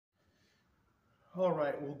All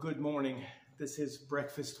right, well, good morning. This is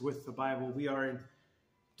Breakfast with the Bible. We are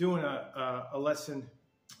doing a lesson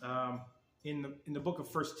in the book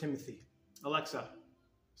of First Timothy. Alexa,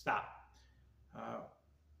 stop.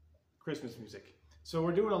 Christmas music. So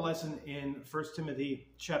we're doing a lesson in First Timothy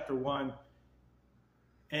chapter 1,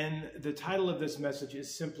 and the title of this message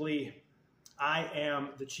is simply, I am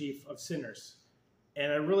the chief of sinners.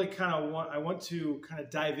 And I really want to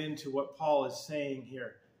dive into what Paul is saying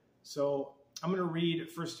here. So I'm going to read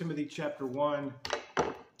 1 Timothy chapter 1,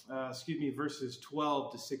 verses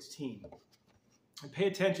 12 to 16. And pay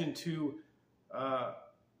attention to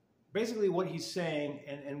basically what he's saying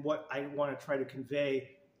and what I want to try to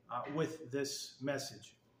convey with this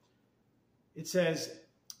message. It says,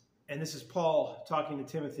 and this is Paul talking to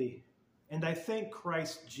Timothy, "And I thank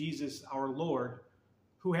Christ Jesus our Lord,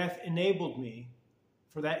 who hath enabled me,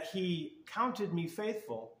 for that he counted me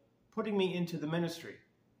faithful, putting me into the ministry,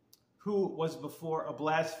 who was before a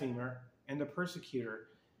blasphemer and a persecutor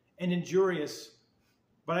and injurious,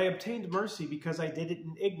 but I obtained mercy because I did it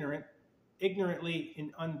ignorantly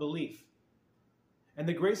in unbelief. And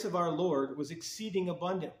the grace of our Lord was exceeding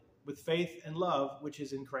abundant with faith and love which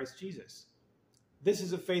is in Christ Jesus. This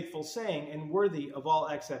is a faithful saying and worthy of all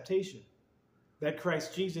acceptation, that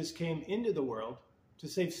Christ Jesus came into the world to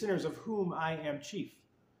save sinners, of whom I am chief.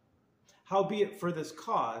 Howbeit for this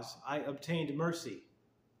cause I obtained mercy,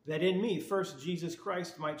 that in me first Jesus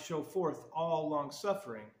Christ might show forth all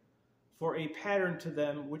long-suffering, for a pattern to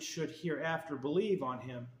them which should hereafter believe on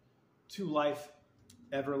him, to life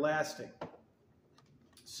everlasting."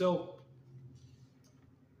 So,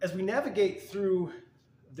 as we navigate through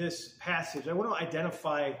this passage, I want to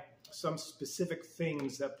identify some specific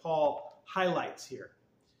things that Paul highlights here.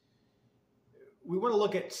 We want to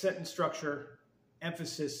look at sentence structure,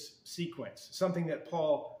 emphasis, sequence, something that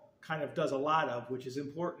Paul kind of does a lot of, which is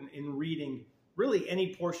important in reading really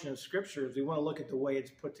any portion of Scripture. If we want to look at the way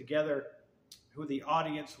it's put together, who the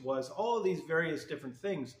audience was, all of these various different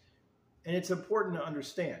things, and it's important to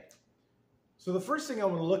understand. So the first thing I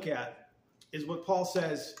want to look at is what Paul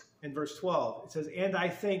says in verse 12. It says, "And I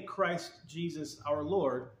thank Christ Jesus our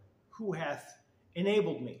Lord, who hath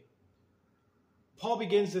enabled me." Paul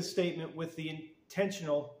begins this statement with the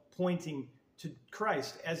intentional pointing to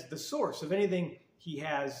Christ as the source of anything he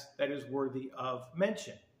has that is worthy of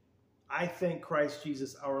mention. I thank Christ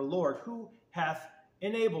Jesus our Lord, who hath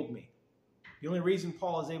enabled me. The only reason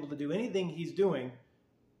Paul is able to do anything he's doing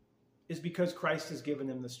is because Christ has given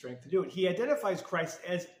him the strength to do it. He identifies Christ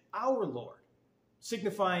as our Lord,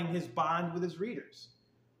 signifying his bond with his readers.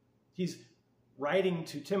 He's writing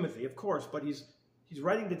to Timothy, of course, but he's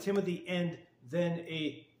writing to Timothy, and then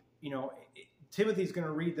Timothy's going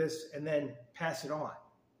to read this and then pass it on.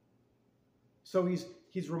 So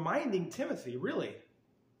he's reminding Timothy, really,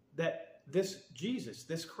 that this Jesus,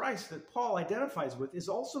 this Christ that Paul identifies with, is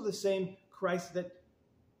also the same Christ that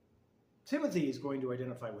Timothy is going to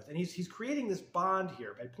identify with. And he's creating this bond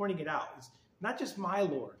here by pointing it out. It's not just my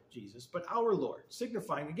Lord, Jesus, but our Lord,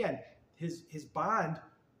 signifying, again, his bond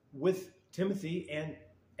with Timothy and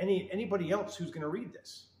anybody else who's going to read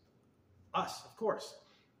this. Us, of course.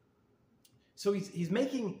 So he's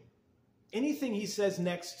making anything he says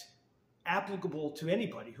next applicable to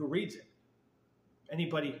anybody who reads it.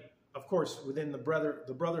 Anybody, of course, within the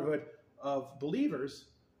brotherhood of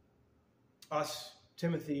believers, us,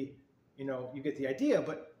 Timothy, you get the idea.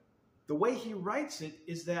 But the way he writes it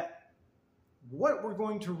is that what we're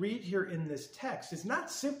going to read here in this text is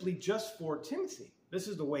not simply just for Timothy. This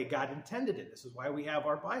is the way God intended it. This is why we have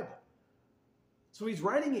our Bible. So he's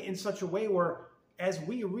writing it in such a way where as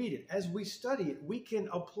we read it, as we study it, we can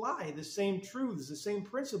apply the same truths, the same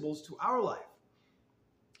principles to our life.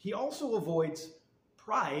 He also avoids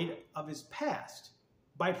pride of his past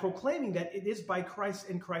by proclaiming that it is by Christ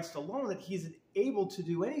and Christ alone that he is able to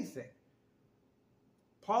do anything.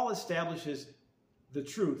 Paul establishes the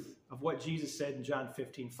truth of what Jesus said in John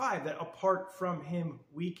 15:5, that apart from him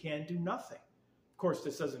we can do nothing. Of course,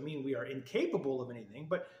 this doesn't mean we are incapable of anything,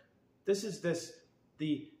 but this is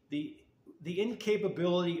the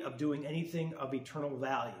incapability of doing anything of eternal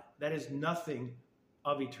value. That is nothing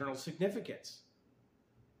of eternal significance.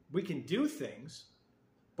 We can do things,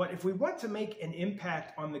 but if we want to make an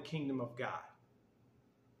impact on the kingdom of God,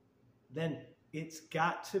 then it's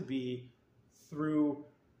got to be through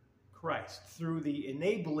Christ, through the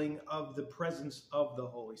enabling of the presence of the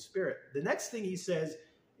Holy Spirit. The next thing he says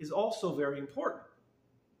is also very important.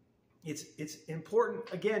 It's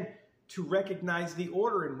important, again, to recognize the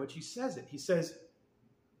order in which he says it. He says,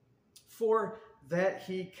 "For that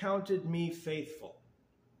he counted me faithful."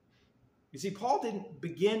 You see, Paul didn't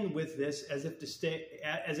begin with this as if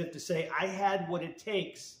to say, I had what it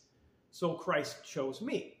takes, so Christ chose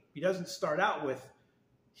me. He doesn't start out with,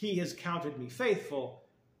 he has counted me faithful,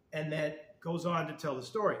 and then goes on to tell the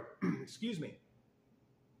story. Excuse me.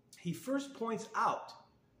 He first points out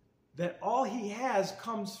that all he has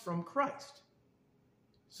comes from Christ.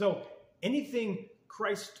 So anything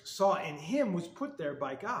Christ saw in him was put there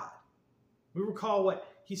by God. We recall what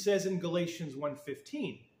he says in Galatians 1:15.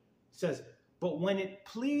 He says, but when it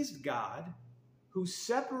pleased God, who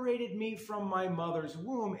separated me from my mother's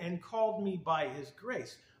womb and called me by his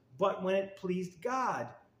grace. But when it pleased God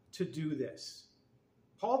to do this.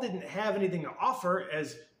 Paul didn't have anything to offer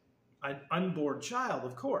as an unborn child,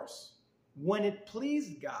 of course. When it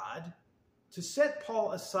pleased God to set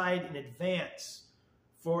Paul aside in advance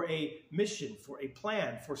for a mission, for a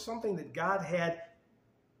plan, for something that God had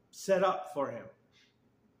set up for him.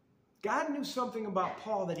 God knew something about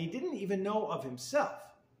Paul that he didn't even know of himself.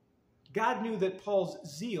 God knew that Paul's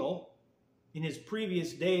zeal in his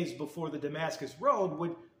previous days before the Damascus Road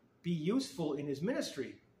would be useful in his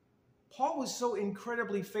ministry. Paul was so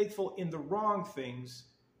incredibly faithful in the wrong things,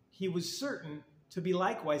 he was certain to be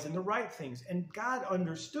likewise in the right things. And God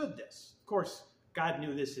understood this. Of course, God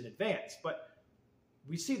knew this in advance, but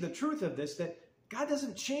we see the truth of this, that God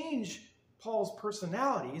doesn't change Paul's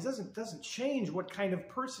personality. He doesn't change what kind of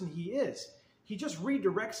person he is. He just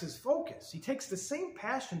redirects his focus. He takes the same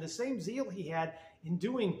passion, the same zeal he had in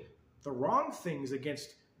doing the wrong things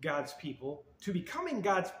against God's people to becoming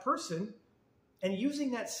God's person and using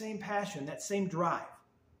that same passion, that same drive.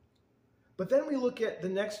 But then we look at the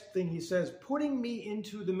next thing he says, putting me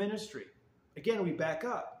into the ministry. Again, we back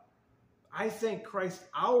up. I thank Christ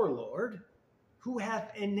our Lord, who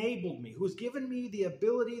hath enabled me, who has given me the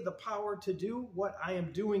ability, the power to do what I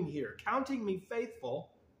am doing here, counting me faithful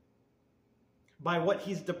by what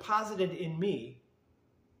he's deposited in me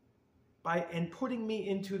and putting me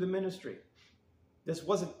into the ministry. This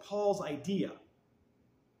wasn't Paul's idea.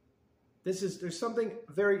 There's something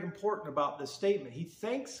very important about this statement. He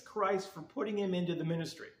thanks Christ for putting him into the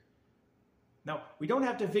ministry. Now, we don't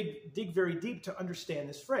have to dig very deep to understand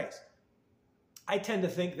this phrase. I tend to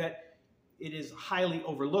think that it is highly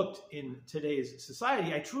overlooked in today's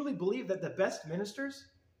society. I truly believe that the best ministers,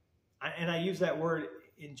 and I use that word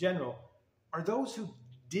in general, are those who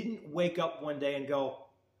didn't wake up one day and go,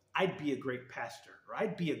 I'd be a great pastor, or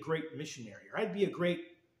I'd be a great missionary, or I'd be a great,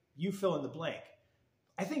 you fill in the blank.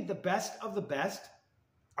 I think the best of the best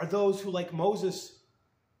are those who, like Moses,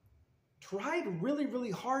 tried really,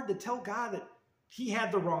 really hard to tell God that he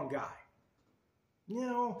had the wrong guy. You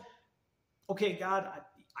know, okay, God,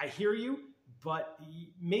 I hear you, but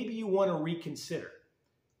maybe you want to reconsider.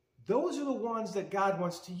 Those are the ones that God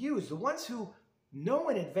wants to use, the ones who know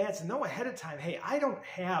in advance and know ahead of time, hey, I don't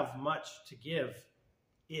have much to give,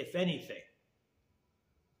 if anything.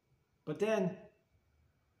 But then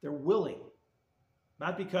they're willing,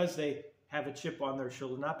 not because they have a chip on their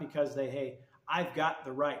shoulder, not because hey, I've got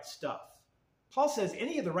the right stuff. Paul says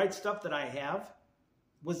any of the right stuff that I have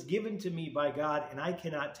was given to me by God, and I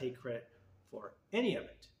cannot take credit for any of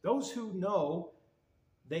it. Those who know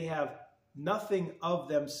they have nothing of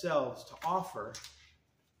themselves to offer,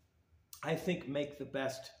 I think, make the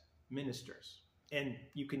best ministers. And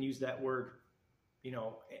you can use that word, in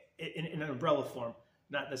an umbrella form,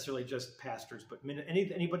 not necessarily just pastors, but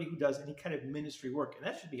anybody who does any kind of ministry work. And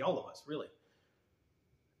that should be all of us, really.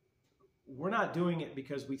 We're not doing it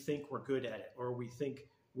because we think we're good at it, or we think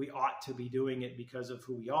we ought to be doing it because of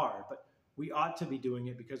who we are, but we ought to be doing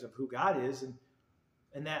it because of who God is,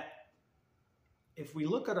 and that if we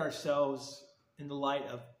look at ourselves in the light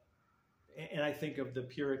of, and I think of the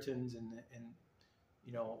Puritans and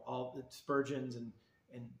all the Spurgeons and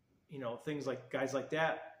things like guys like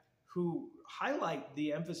that who highlight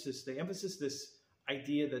they emphasize this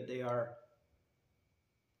idea that they are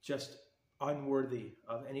just unworthy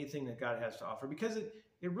of anything that God has to offer, because it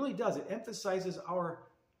really does. It emphasizes our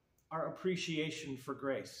appreciation for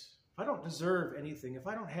grace. If I don't deserve anything, if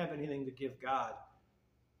I don't have anything to give God,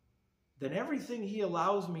 then everything he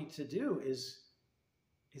allows me to do is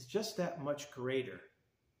just that much greater.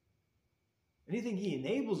 Anything he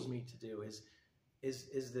enables me to do is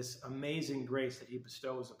this amazing grace that he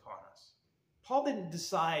bestows upon us. Paul didn't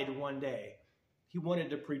decide one day he wanted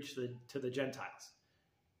to preach to the Gentiles.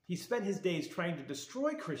 He spent his days trying to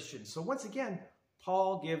destroy Christians. So once again,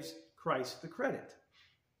 Paul gives Christ the credit.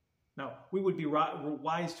 Now, we would be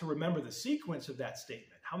wise to remember the sequence of that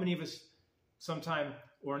statement. How many of us, sometime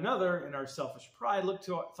or another, in our selfish pride, thought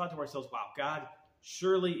to ourselves, wow, God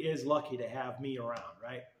surely is lucky to have me around,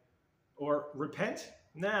 right? Or repent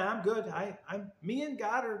Nah, I'm good. Me and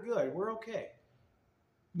God are good. We're okay.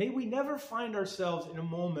 May we never find ourselves in a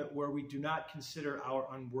moment where we do not consider our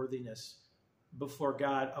unworthiness before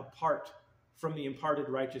God apart from the imparted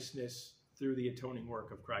righteousness through the atoning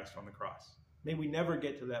work of Christ on the cross. May we never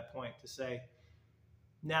get to that point to say,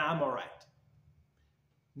 nah, I'm all right.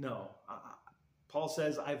 No, Paul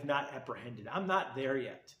says, I've not apprehended. I'm not there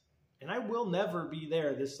yet. And I will never be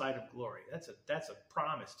there this side of glory. That's a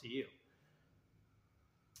promise to you.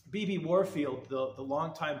 B.B. Warfield, the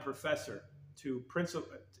longtime professor to principal,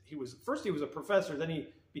 he was a professor, then he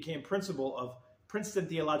became principal of Princeton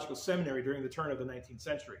Theological Seminary during the turn of the 19th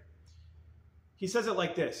century. He says it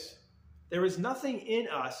like this: there is nothing in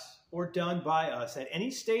us or done by us at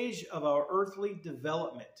any stage of our earthly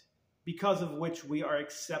development because of which we are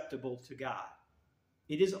acceptable to God.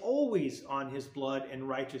 It is always on his blood and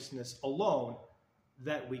righteousness alone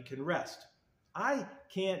that we can rest. I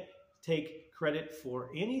can't take credit for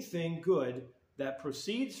anything good that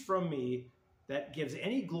proceeds from me that gives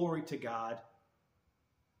any glory to God,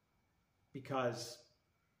 because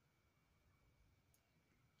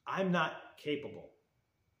I'm not capable.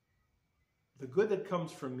 The good that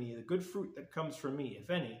comes from me, the good fruit that comes from me, if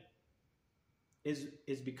any,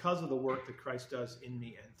 is because of the work that Christ does in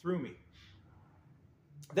me and through me.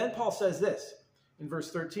 Then Paul says this in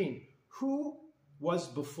verse 13: who was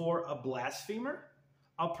before a blasphemer,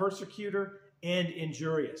 a persecutor, and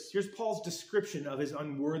injurious? Here's Paul's description of his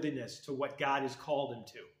unworthiness to what God has called him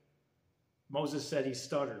to. Moses said he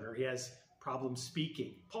stuttered or he has problems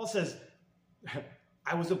speaking. Paul says,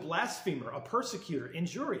 I was a blasphemer, a persecutor,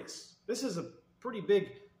 injurious. This is a pretty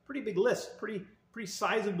big list, pretty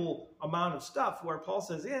sizable amount of stuff where Paul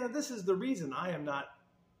says, yeah, this is the reason I am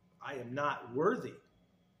not worthy.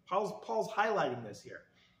 Paul's highlighting this here.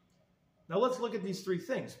 Now let's look at these three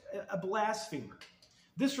things. A blasphemer.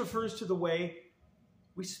 This refers to the way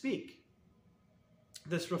we speak.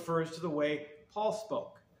 This refers to the way Paul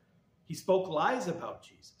spoke. He spoke lies about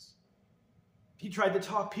Jesus. He tried to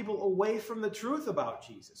talk people away from the truth about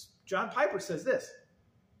Jesus. John Piper says this: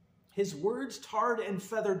 his words tarred and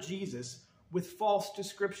feathered Jesus with false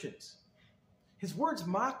descriptions. His words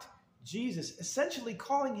mocked Jesus, essentially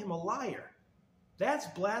calling him a liar. That's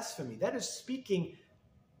blasphemy. That is speaking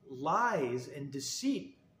lies and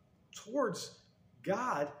deceit towards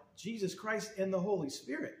God, Jesus Christ, and the Holy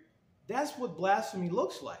Spirit. That's what blasphemy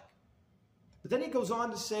looks like. But then he goes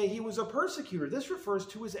on to say he was a persecutor. This refers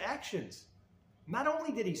to his actions. Not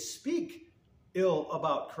only did he speak ill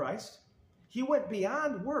about Christ, he went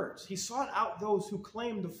beyond words. He sought out those who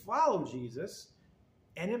claimed to follow Jesus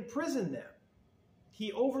and imprisoned them.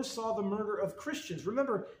 He oversaw the murder of Christians.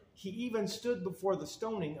 Remember, he even stood before the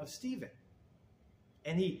stoning of Stephen.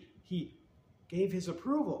 And he gave his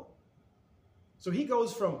approval. So he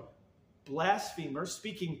goes from blasphemer,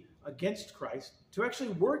 speaking against Christ, to actually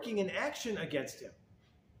working in action against him.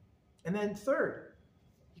 And then third,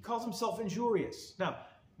 he calls himself injurious. Now,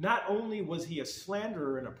 not only was he a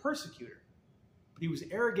slanderer and a persecutor, but he was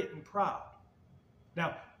arrogant and proud.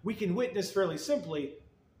 Now, we can witness fairly simply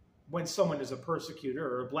when someone is a persecutor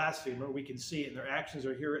or a blasphemer. We can see it in their actions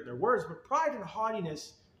or hear it in their words, but pride and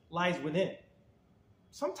haughtiness lies within.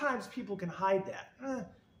 Sometimes people can hide that.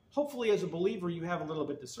 Hopefully, as a believer, you have a little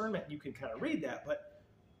bit of discernment and you can kind of read that, but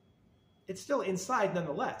it's still inside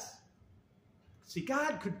nonetheless. See,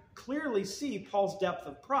 God could clearly see Paul's depth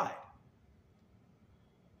of pride.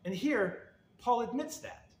 And here, Paul admits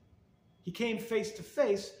that. He came face to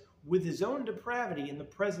face with his own depravity in the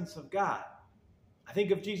presence of God. I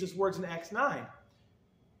think of Jesus' words in Acts 9.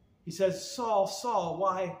 He says, Saul, Saul,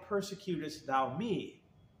 why persecutest thou me?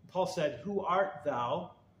 Paul said, who art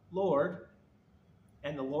thou, Lord?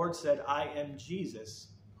 And the Lord said, I am Jesus,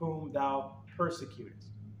 whom thou persecutest.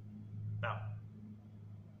 Now,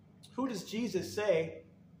 who does Jesus say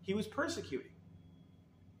he was persecuting?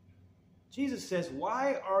 Jesus says,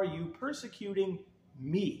 why are you persecuting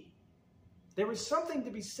me? There is something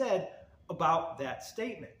to be said about that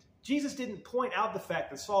statement. Jesus didn't point out the fact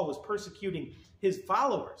that Saul was persecuting his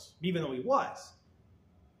followers, even though he was.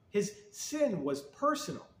 His sin was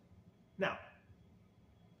personal. Now,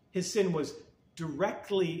 his sin was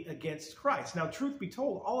directly against Christ. Now, truth be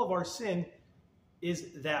told, all of our sin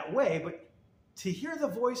is that way, but to hear the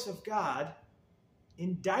voice of God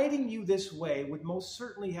indicting you this way would most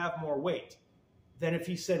certainly have more weight than if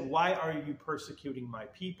he said, why are you persecuting my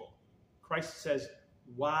people? Christ says,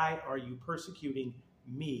 why are you persecuting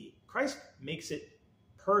me? Christ makes it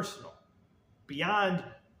personal, beyond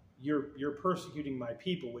you're persecuting my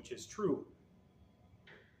people, which is true.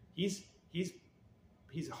 He's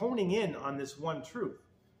honing in on this one truth.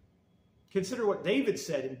 Consider what David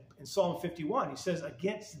said in Psalm 51. He says,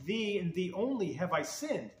 against thee and thee only have I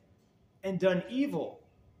sinned and done evil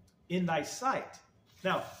in thy sight.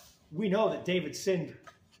 Now, we know that David sinned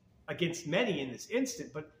against many in this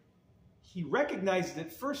instant, but he recognized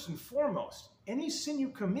that first and foremost, any sin you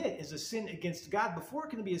commit is a sin against God before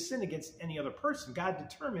it can be a sin against any other person. God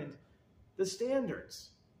determined the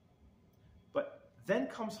standards. But then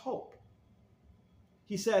comes hope.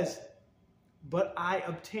 He says, but I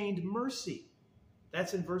obtained mercy.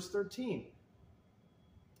 That's in verse 13.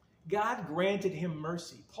 God granted him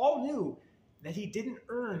mercy. Paul knew that he didn't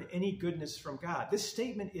earn any goodness from God. This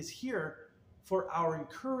statement is here for our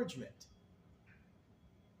encouragement.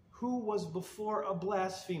 Who was before a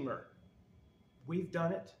blasphemer? We've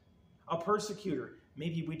done it. A persecutor.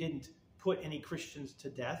 Maybe we didn't put any Christians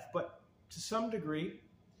to death, but to some degree,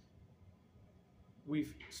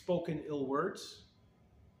 we've spoken ill words.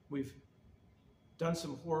 We've done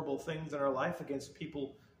some horrible things in our life against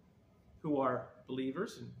people who are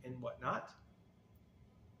believers and whatnot.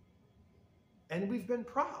 And we've been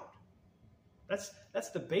proud. That's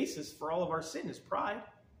the basis for all of our sin, is pride.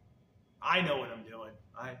 I know what I'm doing.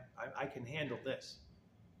 I can handle this.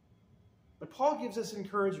 But Paul gives us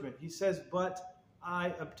encouragement. He says, but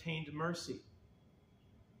I obtained mercy.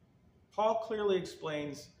 Paul clearly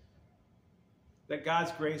explains that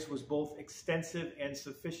God's grace was both extensive and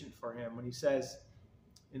sufficient for him when he says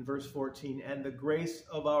in verse 14, and the grace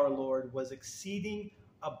of our Lord was exceeding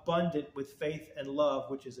abundant with faith and love,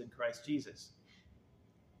 which is in Christ Jesus.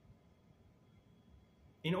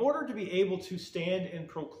 In order to be able to stand and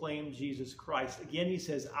proclaim Jesus Christ, again he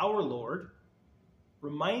says, our Lord,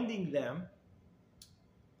 reminding them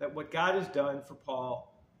that what God has done for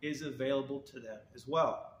Paul is available to them as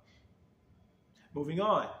well. Moving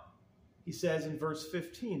on, he says in verse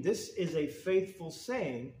 15, this is a faithful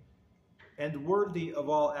saying and worthy of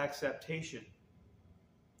all acceptation.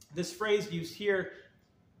 This phrase used here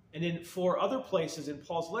and in 4 other places in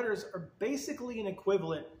Paul's letters are basically an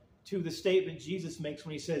equivalent to the statement Jesus makes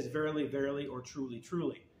when he says, verily, verily, or truly,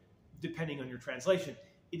 truly, depending on your translation.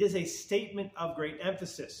 It is a statement of great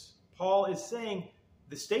emphasis. Paul is saying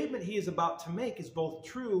the statement he is about to make is both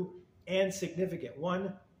true and significant.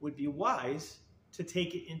 One would be wise to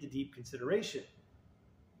take it into deep consideration.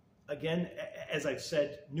 Again, as I've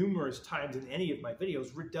said numerous times in any of my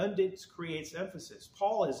videos, redundance creates emphasis.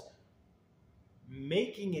 Paul is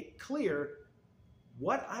making it clear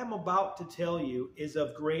what I'm about to tell you is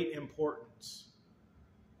of great importance.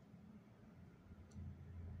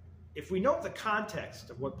 If we note the context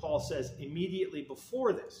of what Paul says immediately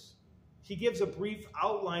before this, he gives a brief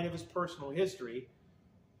outline of his personal history.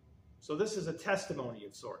 So this is a testimony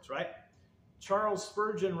of sorts, right? Charles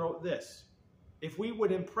Spurgeon wrote this: if we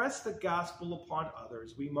would impress the gospel upon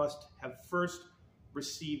others, we must have first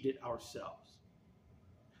received it ourselves.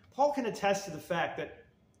 Paul can attest to the fact that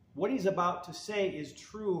what he's about to say is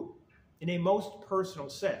true in a most personal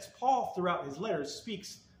sense. Paul, throughout his letters,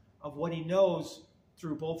 speaks of what he knows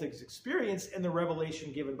through both his experience and the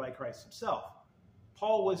revelation given by Christ himself.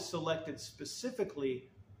 Paul was selected specifically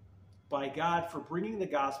by God for bringing the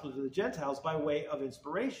gospel to the Gentiles by way of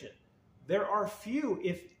inspiration. There are few,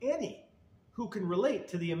 if any, who can relate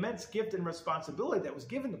to the immense gift and responsibility that was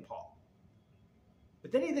given to Paul.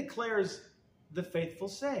 But then he declares the faithful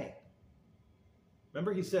saying.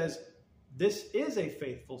 Remember, he says, this is a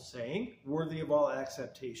faithful saying, worthy of all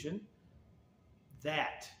acceptation,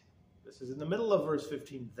 that, this is in the middle of verse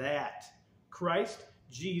 15, that Christ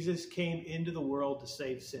Jesus came into the world to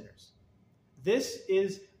save sinners. This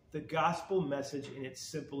is the gospel message in its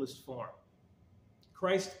simplest form.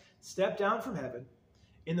 Christ stepped down from heaven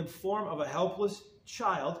in the form of a helpless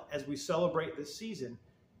child as we celebrate this season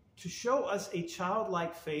to show us a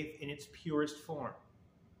childlike faith in its purest form.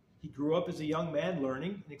 He grew up as a young man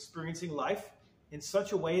learning and experiencing life in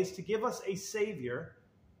such a way as to give us a Savior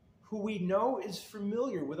who we know is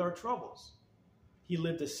familiar with our troubles. He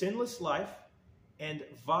lived a sinless life and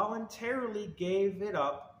voluntarily gave it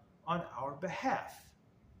up on our behalf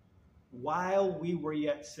while we were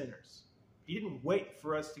yet sinners. He didn't wait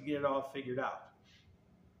for us to get it all figured out.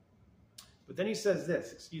 But then he says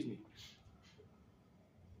this, still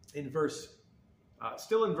in verse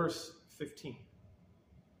 15.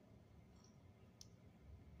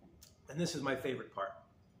 And this is my favorite part.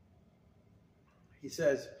 He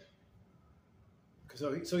says,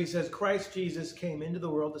 so he says, Christ Jesus came into the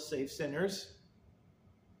world to save sinners,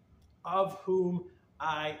 of whom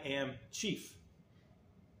I am chief.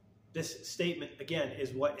 This statement, again,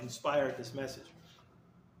 is what inspired this message.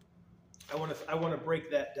 I want to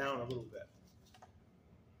break that down a little bit.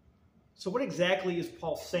 So what exactly is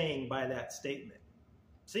Paul saying by that statement?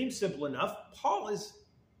 Seems simple enough. Paul is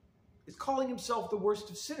calling himself the worst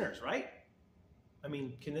of sinners, right? I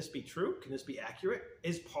mean, can this be true? Can this be accurate?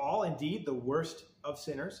 Is Paul indeed the worst of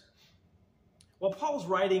sinners? While Paul's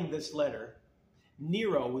writing this letter,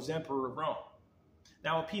 Nero was emperor of Rome.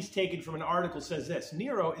 Now, a piece taken from an article says this: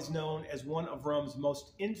 Nero is known as one of Rome's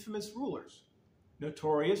most infamous rulers,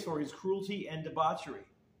 notorious for his cruelty and debauchery.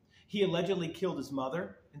 He allegedly killed his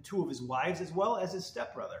mother and 2 of his wives, as well as his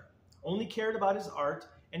stepbrother, only cared about his art,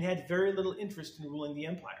 and had very little interest in ruling the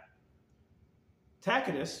empire.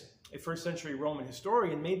 Tacitus, a first-century Roman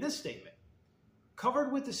historian, made this statement: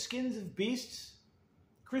 covered with the skins of beasts,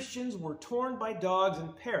 Christians were torn by dogs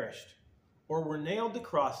and perished, or were nailed to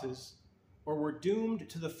crosses, or were doomed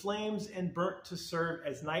to the flames and burnt to serve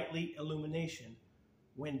as nightly illumination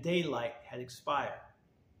when daylight had expired.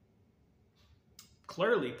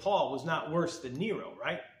 Clearly, Paul was not worse than Nero,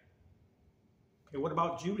 right? Okay, what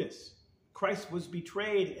about Judas? Christ was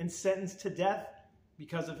betrayed and sentenced to death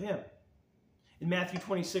because of him. In Matthew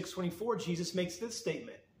 26:24, Jesus makes this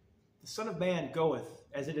statement: the Son of Man goeth,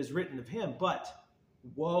 as it is written of him, but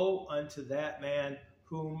woe unto that man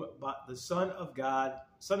whom the Son of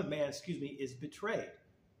Man, is betrayed.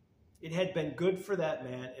 It had been good for that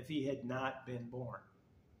man if he had not been born.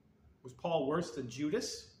 Was Paul worse than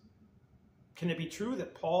Judas? Can it be true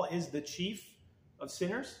that Paul is the chief of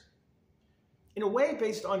sinners? In a way,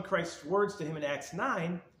 based on Christ's words to him in Acts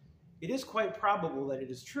 9, it is quite probable that it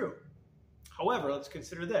is true. However, let's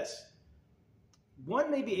consider this. One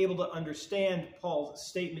may be able to understand Paul's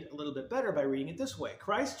statement a little bit better by reading it this way: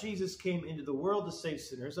 Christ Jesus came into the world to save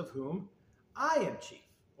sinners, of whom I am chief,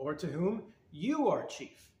 or to whom you are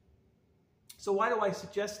chief. So why do I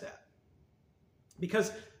suggest that?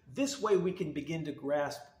 Because this way we can begin to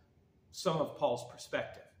grasp some of Paul's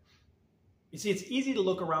perspective. You see, it's easy to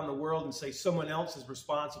look around the world and say someone else is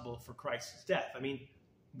responsible for Christ's death. I mean,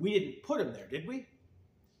 we didn't put him there, did we?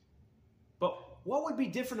 But what would be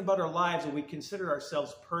different about our lives if we considered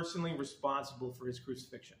ourselves personally responsible for his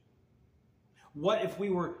crucifixion? What if we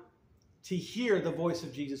were to hear the voice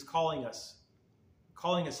of Jesus calling us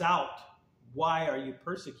out? Why are you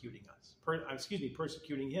persecuting us?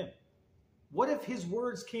 Persecuting him. What if his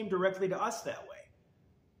words came directly to us that way?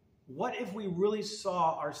 What if we really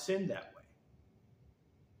saw our sin that way?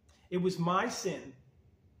 It was my sin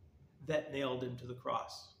that nailed him to the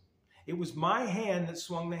cross. It was my hand that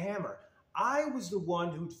swung the hammer. I was the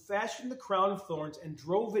one who fashioned the crown of thorns and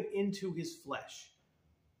drove it into his flesh.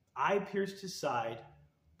 I pierced his side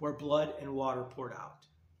where blood and water poured out.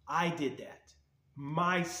 I did that.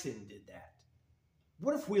 My sin did that.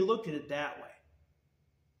 What if we looked at it that way?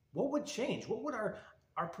 What would change? What would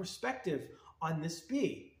our perspective on this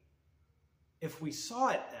be? If we saw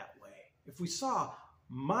it that way, if we saw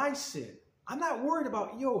my sin, I'm not worried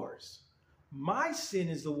about yours. My sin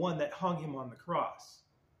is the one that hung him on the cross.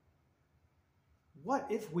 What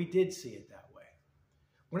if we did see it that way?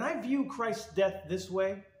 When I view Christ's death this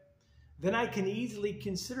way, then I can easily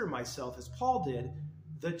consider myself, as Paul did,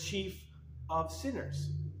 the chief of sinners.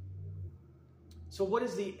 So what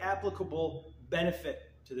is the applicable benefit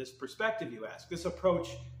to this perspective, you ask? This approach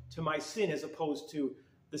to my sin as opposed to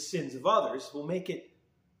the sins of others will make it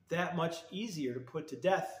that much easier to put to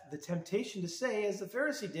death the temptation to say, as the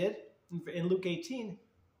Pharisee did in Luke 18,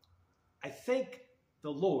 I thank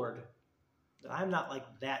the Lord that I'm not like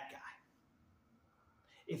that guy.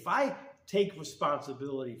 If I take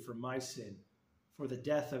responsibility for my sin, for the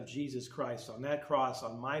death of Jesus Christ on that cross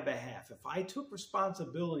on my behalf, if I took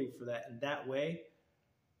responsibility for that in that way,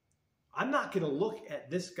 I'm not going to look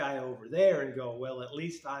at this guy over there and go, well, at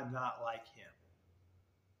least I'm not like him.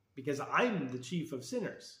 Because I'm the chief of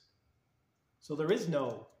sinners. So there is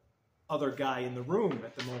no other guy in the room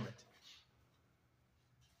at the moment.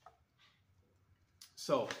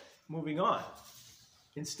 So, moving on.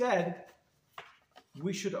 Instead,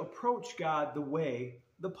 we should approach God the way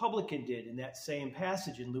the publican did in that same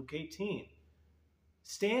passage in Luke 18.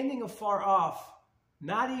 Standing afar off,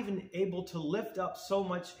 not even able to lift up so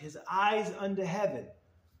much his eyes unto heaven,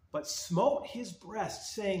 but smote his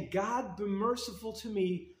breast, saying, God, be merciful to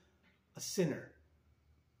me, a sinner.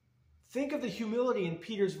 Think of the humility in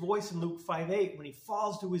Peter's voice in Luke 5:8 when he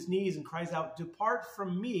falls to his knees and cries out, depart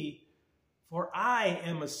from me, for I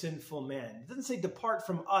am a sinful man. It doesn't say depart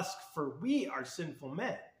from us, for we are sinful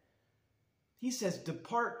men. He says,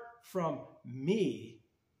 depart from me,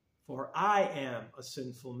 for I am a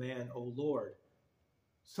sinful man, O Lord.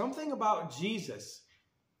 Something about Jesus,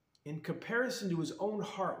 in comparison to his own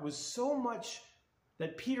heart, was so much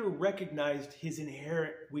that Peter recognized his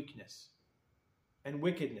inherent weakness and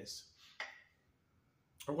wickedness.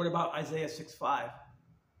 Or what about Isaiah 6:5?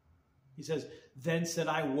 He says, "Then said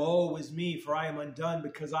I, woe is me, for I am undone,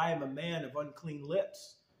 because I am a man of unclean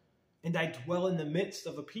lips. And I dwell in the midst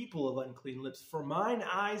of a people of unclean lips, for mine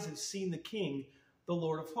eyes have seen the King, the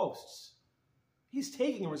Lord of hosts." He's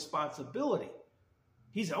taking responsibility.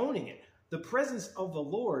 He's owning it. The presence of the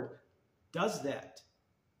Lord does that.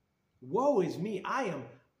 Woe is me, I am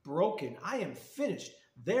broken, I am finished.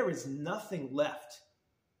 There is nothing left.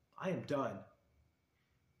 I am done.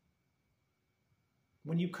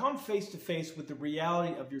 When you come face to face with the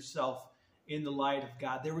reality of yourself in the light of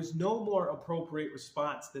God, there is no more appropriate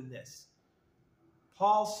response than this.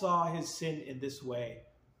 Paul saw his sin in this way,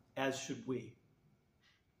 as should we.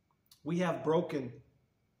 We have broken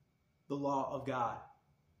the law of God.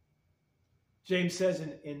 James says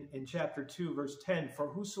in chapter 2, verse 10, "For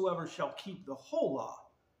whosoever shall keep the whole law,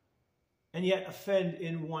 and yet offend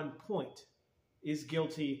in one point, is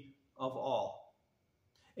guilty of all."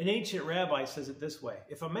 An ancient rabbi says it this way: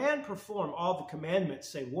 "If a man perform all the commandments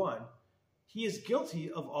save one, he is guilty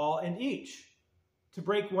of all and each. To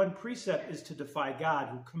break one precept is to defy God,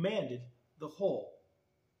 who commanded the whole."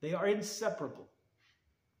 They are inseparable.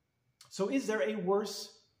 So is there a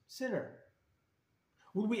worse sinner?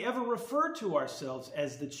 Would we ever refer to ourselves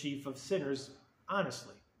as the chief of sinners,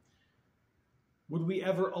 honestly? Would we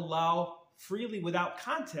ever allow freely, without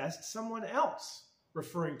contest, someone else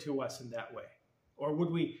referring to us in that way? Or would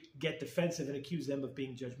we get defensive and accuse them of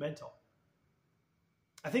being judgmental?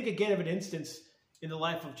 I think again of an instance in the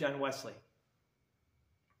life of John Wesley.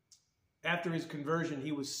 After his conversion,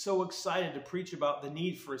 he was so excited to preach about the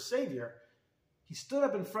need for a Savior, he stood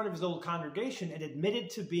up in front of his old congregation and admitted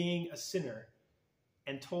to being a sinner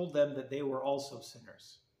and told them that they were also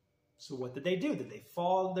sinners. So what did they do? Did they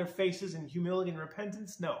fall on their faces in humility and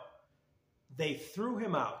repentance? No. They threw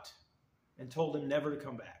him out and told him never to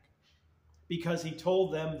come back because he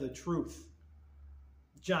told them the truth.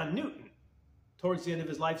 John Newton, towards the end of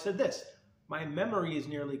his life, said this: "My memory is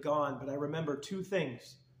nearly gone, but I remember two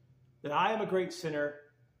things: that I am a great sinner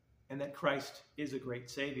and that Christ is a great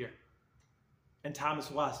Savior." And Thomas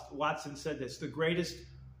Watson said this: "The greatest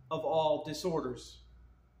of all disorders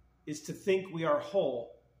is to think we are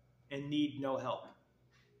whole and need no help."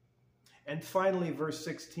 And finally, verse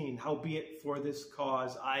 16, "Howbeit for this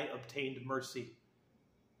cause I obtained mercy,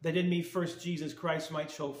 that in me first Jesus Christ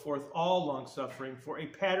might show forth all longsuffering for a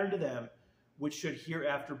pattern to them which should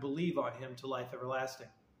hereafter believe on him to life everlasting."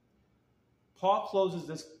 Paul closes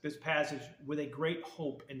this passage with a great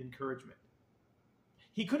hope and encouragement.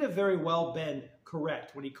 He could have very well been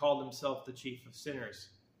correct when he called himself the chief of sinners.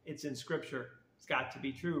 It's in Scripture. It's got to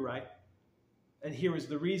be true, right? And here is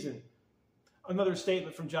the reason. Another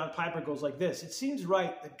statement from John Piper goes like this: "It seems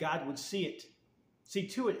right that God would see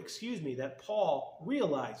to it, that Paul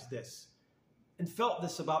realized this and felt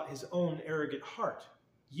this about his own arrogant heart.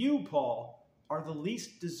 You, Paul, are the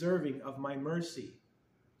least deserving of my mercy.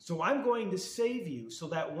 So I'm going to save you so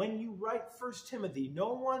that when you write 1 Timothy,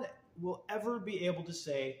 no one will ever be able to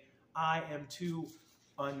say, 'I am too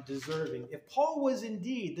undeserving.'" If Paul was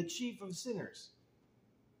indeed the chief of sinners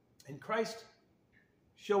and Christ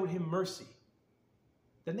showed him mercy,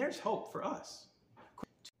 then there's hope for us.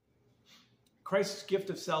 Christ's gift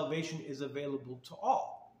of salvation is available to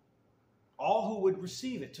all who would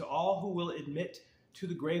receive it, to all who will admit to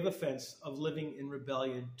the grave offense of living in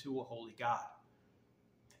rebellion to a holy God.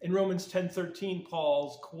 In Romans 10:13,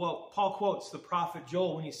 Paul quotes the prophet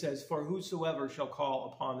Joel when he says, "For whosoever shall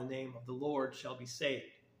call upon the name of the Lord shall be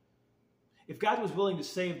saved." If God was willing to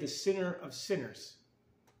save the sinner of sinners,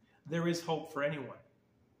 there is hope for anyone.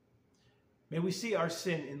 May we see our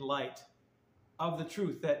sin in light of the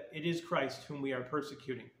truth that it is Christ whom we are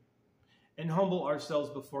persecuting, and humble ourselves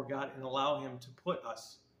before God and allow him to put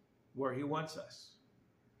us where he wants us,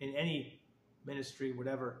 in any ministry,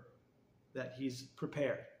 whatever that he's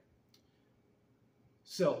prepared.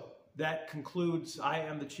 So that concludes I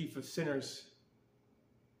Am the Chief of Sinners.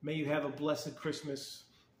 May you have a blessed Christmas.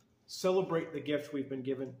 Celebrate the gift we've been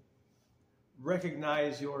given.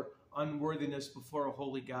 Recognize your unworthiness before a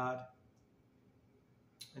holy God.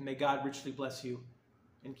 And may God richly bless you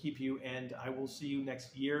and keep you. And I will see you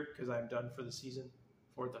next year, because I'm done for the season,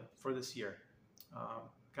 for this year.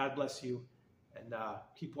 God bless you. And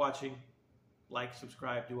keep watching. Like,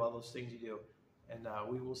 subscribe, do all those things you do. And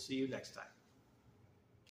we will see you next time.